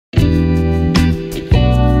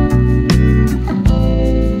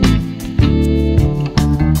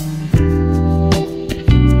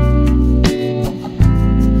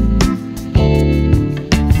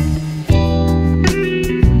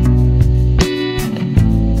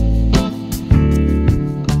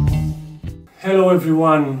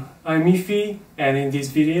everyone, I'm Ify, and in this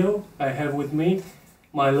video I have with me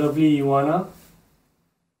my lovely Ioana,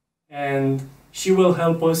 and she will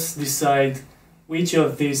help us decide which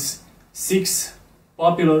of these 6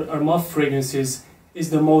 popular Armaf fragrances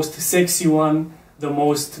is the most sexy one, the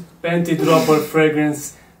most panty dropper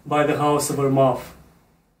fragrance by the house of Armaf.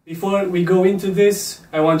 Before we go into this,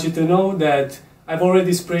 I want you to know that I've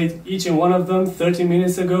already sprayed each and one of them 30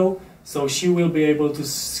 minutes ago, so she will be able to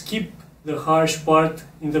skip the harsh part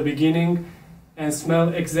in the beginning and smell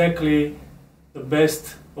exactly the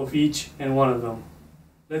best of each and one of them.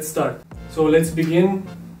 Let's start. So let's begin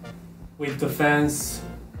with the fan's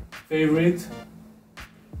favorite.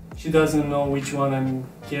 She doesn't know which one I'm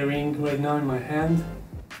carrying right now in my hand.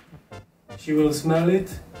 She will smell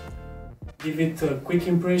it, give it a quick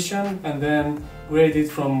impression, and then grade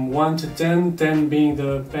it from 1 to 10, 10 being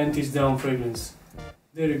the panties down fragrance.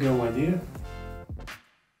 There you go, my dear.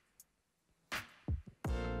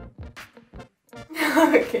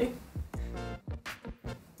 Okay.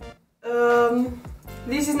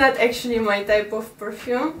 This is not actually my type of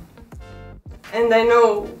perfume, and I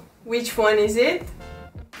know which one is it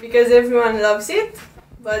because everyone loves it,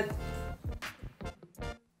 but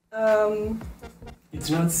it's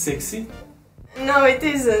not sexy? No, it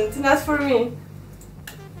isn't. Not for me.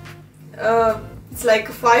 It's like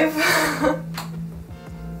a 5.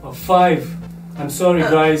 A 5. I'm sorry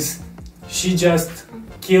guys, she just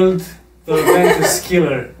killed the Varvatos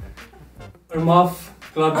killer. Armaf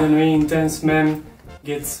Club de Nuit Intense Man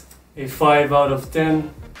gets a 5 out of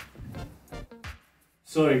 10.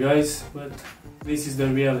 Sorry guys, but this is the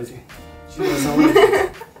reality. She doesn't like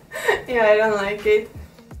it. Yeah, I don't like it.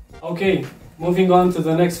 Okay, moving on to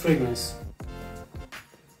the next fragrance.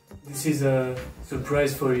 This is a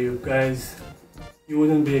surprise for you guys. You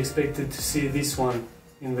wouldn't be expected to see this one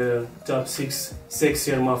in the top 6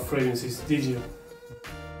 sexy Armaf fragrances, did you?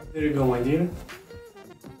 There you go, my dear.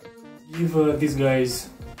 Give these guys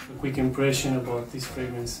a quick impression about this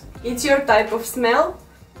fragrance. It's your type of smell.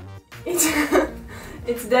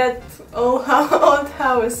 It's that old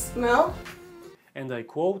house smell. And I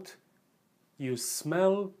quote, "You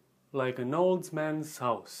smell like an old man's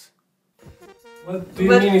house." What do you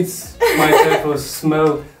mean it's my type of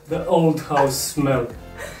smell, the old house smell?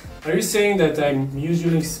 Are you saying that I'm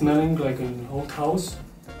usually smelling like an old house?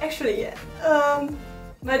 Actually, yeah.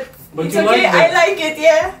 But it's you okay, like that? I like it,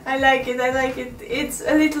 yeah. I like it. It's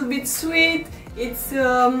a little bit sweet, it's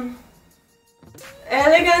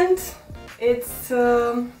elegant, it's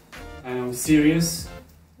I know, serious.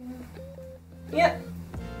 yeah,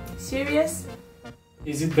 serious.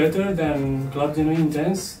 Is it better than Club de Nuit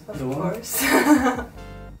Intense? Of course.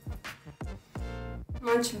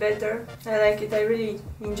 Much better. I like it, I really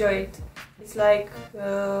enjoy it. It's like,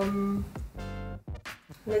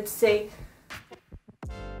 let's say,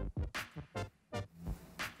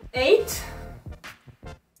 8.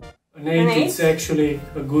 An 8 is actually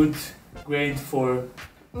a good grade for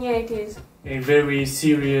Yeah, it is. a very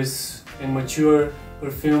serious and mature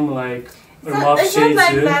perfume like It's Armaf not Shades.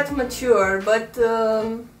 like that mature, but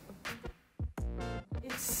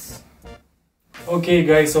it's... Okay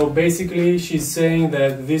guys, so basically she's saying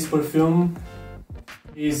that this perfume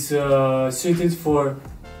is suited for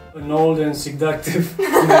an old and seductive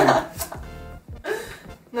man.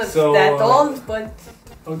 Not So, that old, but...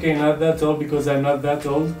 Okay, not that old because I'm not that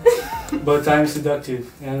old, but I'm seductive,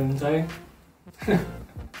 aren't I?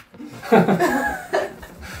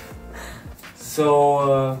 So,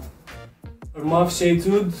 Armaf Shades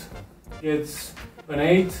gets an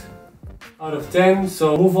 8 out of 10,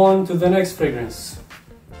 so move on to the next fragrance.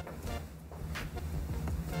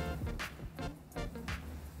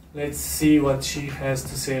 Let's see what she has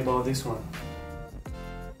to say about this one.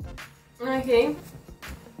 Okay.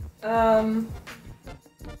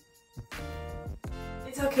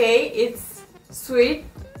 It's okay, it's sweet,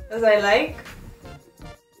 as I like,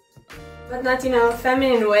 but not in a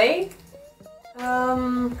feminine way.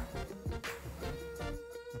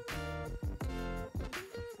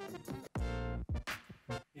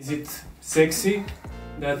 Is it sexy?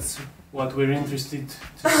 That's what we're interested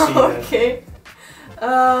to see. Okay.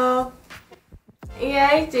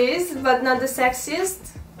 Yeah, it is, but not the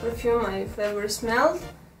sexiest perfume I've ever smelled.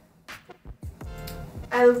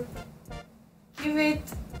 I'll give it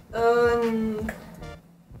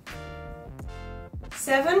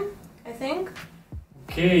 7, I think.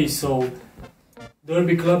 Okay, so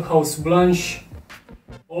Derby Clubhouse Blanche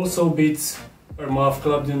also beats Armaf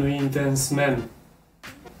Club de Nuit Intense Man.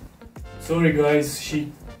 Sorry guys,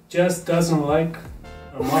 she just doesn't like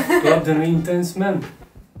Armaf Club de Nuit Intense Man.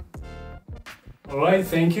 Alright,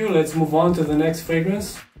 thank you. Let's move on to the next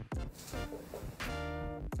fragrance.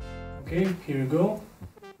 Okay, here you go.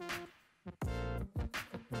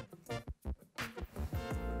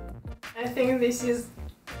 I think this is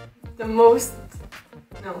the most...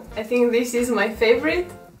 No, I think this is my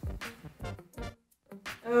favorite.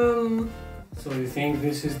 So you think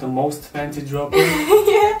this is the most panty dropper?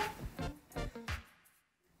 Yeah.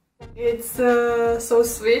 It's so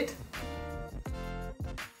sweet.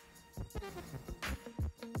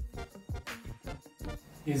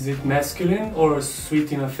 Is it masculine or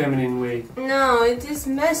sweet in a feminine way? No, it is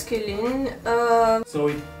masculine. So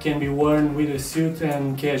it can be worn with a suit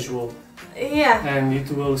and casual. Yeah. And it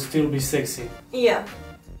will still be sexy. Yeah.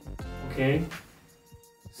 Okay.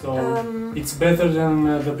 So it's better than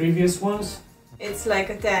the previous ones? It's like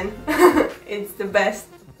a 10. It's the best.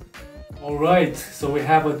 Alright, so we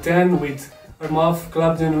have a 10 with Armaf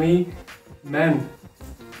Club de Nuit Man.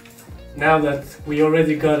 Now that we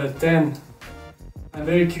already got a 10, I'm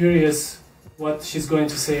very curious what she's going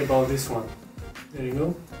to say about this one. There you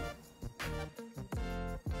go.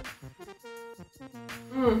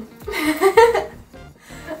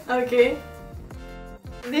 Okay.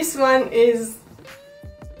 This one is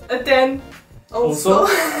a 10 also.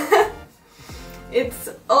 It's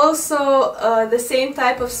also the same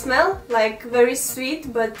type of smell, like very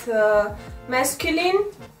sweet but masculine.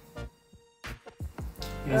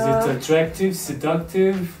 Is it attractive,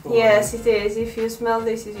 seductive? Or... Yes, it is. If you smell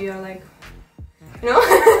this, you're like, you know?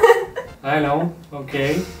 I know,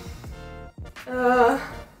 okay.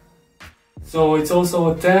 So it's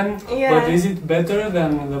also a 10, yeah. But is it better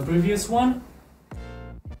than the previous one?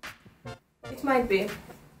 It might be.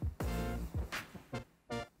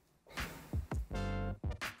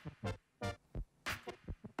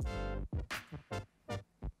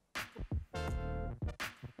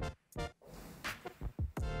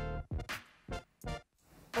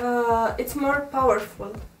 It's more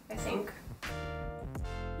powerful, I think.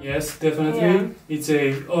 Yes, definitely. Yeah. It's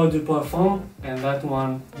a eau de parfum, and that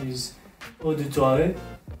one is eau de toilette.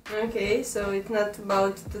 Okay, so it's not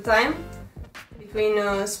about the time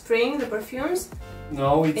between spraying the perfumes.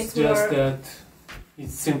 No, it's just more... that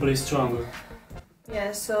it's simply stronger.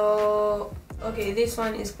 Yeah, so okay, this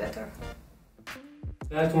one is better.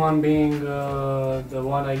 That one being the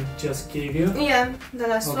one I just gave you. Yeah, the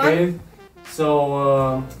last one. Okay,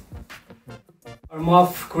 so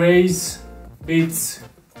Armaf Craze beats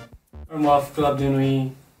Armaf Club de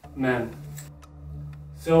Nuit Man.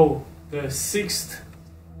 So the sixth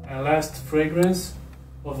and last fragrance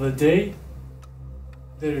of the day.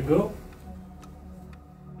 There you go.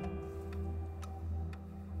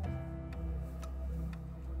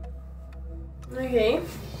 Okay,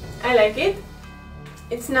 I like it.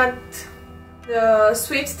 It's not the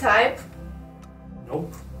sweet type.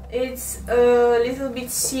 Nope. It's a little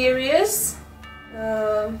bit serious.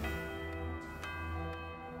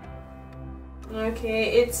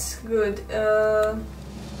 Okay, it's good.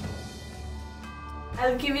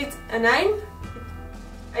 I'll give it a 9.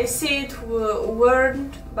 I see it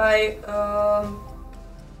worn by a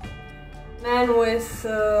man with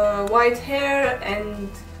white hair and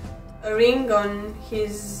a ring on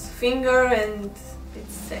his finger, and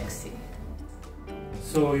it's sexy.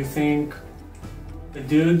 So you think a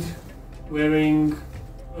dude wearing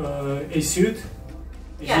a suit?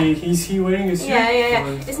 Yeah. Is he wearing a suit? Yeah.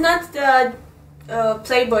 It's not the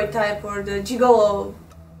playboy type or the gigolo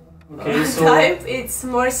type, it's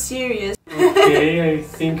more serious. Okay, I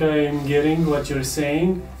think I'm getting what you're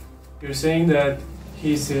saying. You're saying that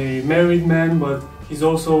he's a married man, but he's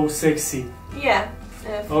also sexy. Yeah.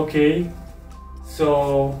 Okay,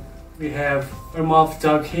 so we have Armaf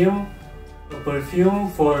Tag Him, a perfume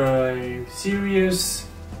for a serious,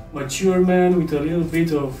 mature man with a little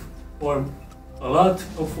bit of, or a lot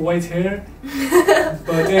of white hair.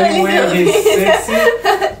 But anyway, he's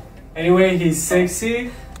sexy. Anyway, he's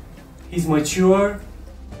sexy, he's mature,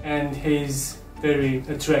 and he's very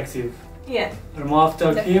attractive. Yeah. Armaf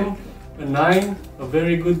Tag Him, a 9, a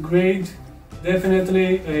very good grade.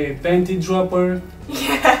 Definitely a panty dropper.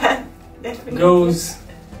 Yeah, definitely. Goes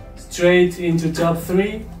straight into top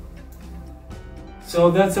 3.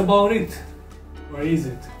 So that's about it. Or is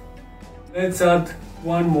it? Let's add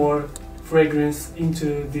one more fragrance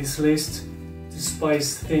into this list to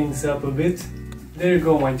spice things up a bit. There you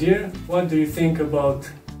go, my dear. What do you think about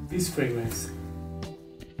this fragrance?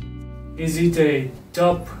 Is it a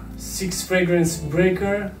top 6 fragrance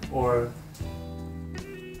breaker, or?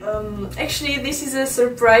 Actually, this is a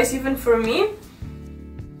surprise even for me.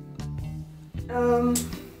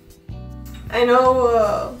 I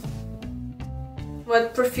know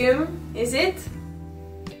what perfume is it,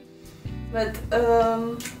 but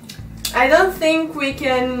I don't think we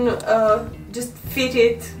can just fit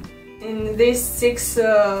it in these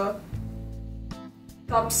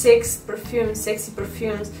top 6 perfumes, sexy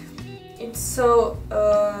perfumes. It's so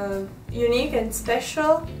unique and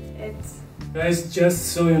special. Guys,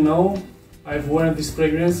 just so you know, I've worn this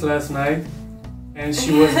fragrance last night and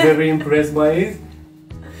she was very impressed by it,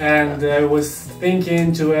 and I was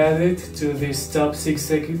thinking to add it to these top 6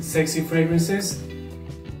 sexy fragrances,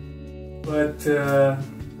 but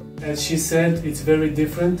as she said, it's very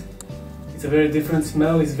different. It's a very different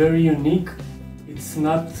smell, it's very unique. It's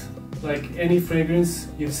not like any fragrance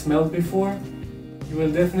you've smelled before. You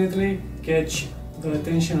will definitely catch the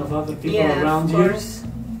attention of other people around you,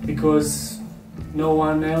 because no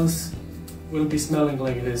one else will be smelling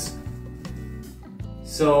like this.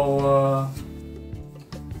 So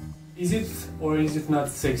is it or is it not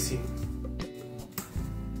sexy?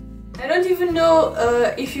 I don't even know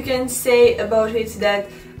if you can say about it that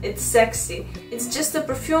it's sexy. It's just a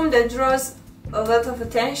perfume that draws a lot of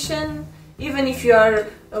attention, even if you are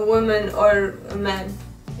a woman or a man.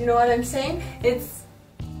 You know what I'm saying? It's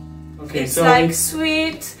like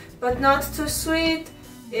sweet, but not too sweet.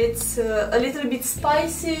 It's a little bit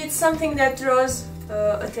spicy. It's something that draws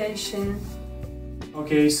attention.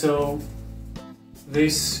 Okay, so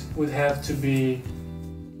this would have to be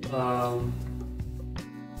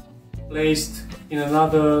placed in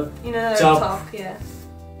another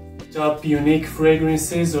top unique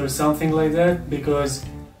fragrances or something like that, because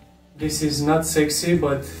this is not sexy,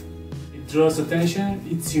 but it draws attention.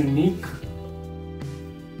 It's unique,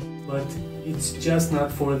 but it's just not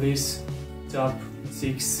for this top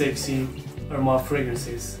 6 sexy Armaf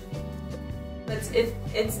fragrances. But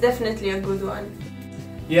it's definitely a good one.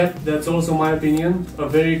 Yep, that's also my opinion. A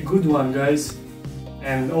very good one, guys,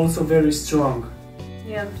 and also very strong.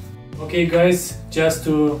 Yeah. Okay, guys, just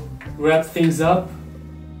to wrap things up,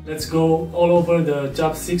 let's go all over the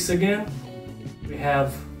top 6 again. We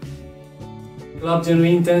have Nuit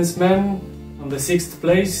Intense Man on the 6th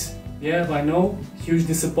place. Yeah, I know, huge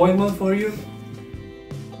disappointment for you.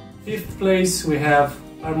 5th place we have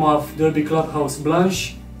Armaf Derby Clubhouse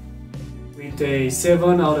Blanche with a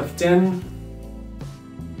 7 out of 10.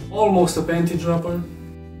 Almost a panty dropper.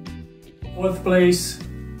 4th place,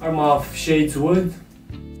 Armaf Shades Wood,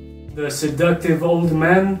 the seductive old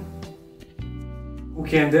man who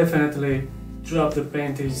can definitely drop the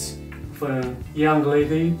panties for a young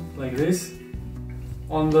lady like this.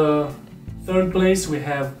 On the 3rd place we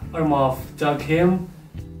have Armaf Tag Him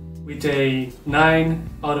with a 9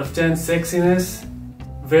 out of 10 sexiness,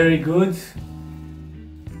 very good.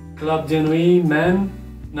 Club de Nuit Man,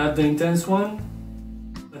 not the intense one.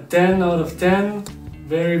 10 out of 10,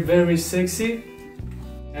 very sexy.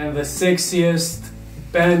 And the sexiest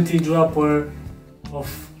panty dropper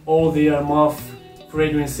of all the Armaf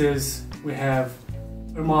fragrances, we have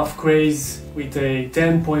Armaf Craze with a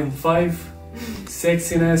 10.5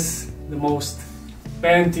 sexiness, the most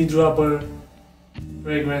panty dropper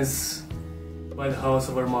fragrance by the house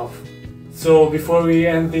of Armaf. So before we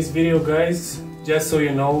end this video, guys, just so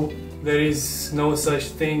you know, there is no such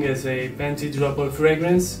thing as a panty dropper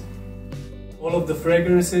fragrance. All of the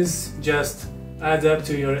fragrances just add up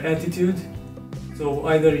to your attitude. So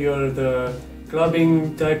either you're the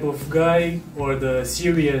clubbing type of guy or the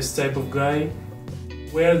serious type of guy,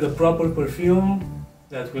 wear the proper perfume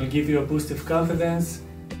that will give you a boost of confidence,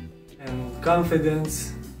 and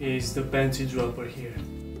confidence is the panty dropper here.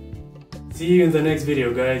 See you in the next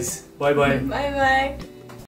video, guys. Bye bye. Bye bye.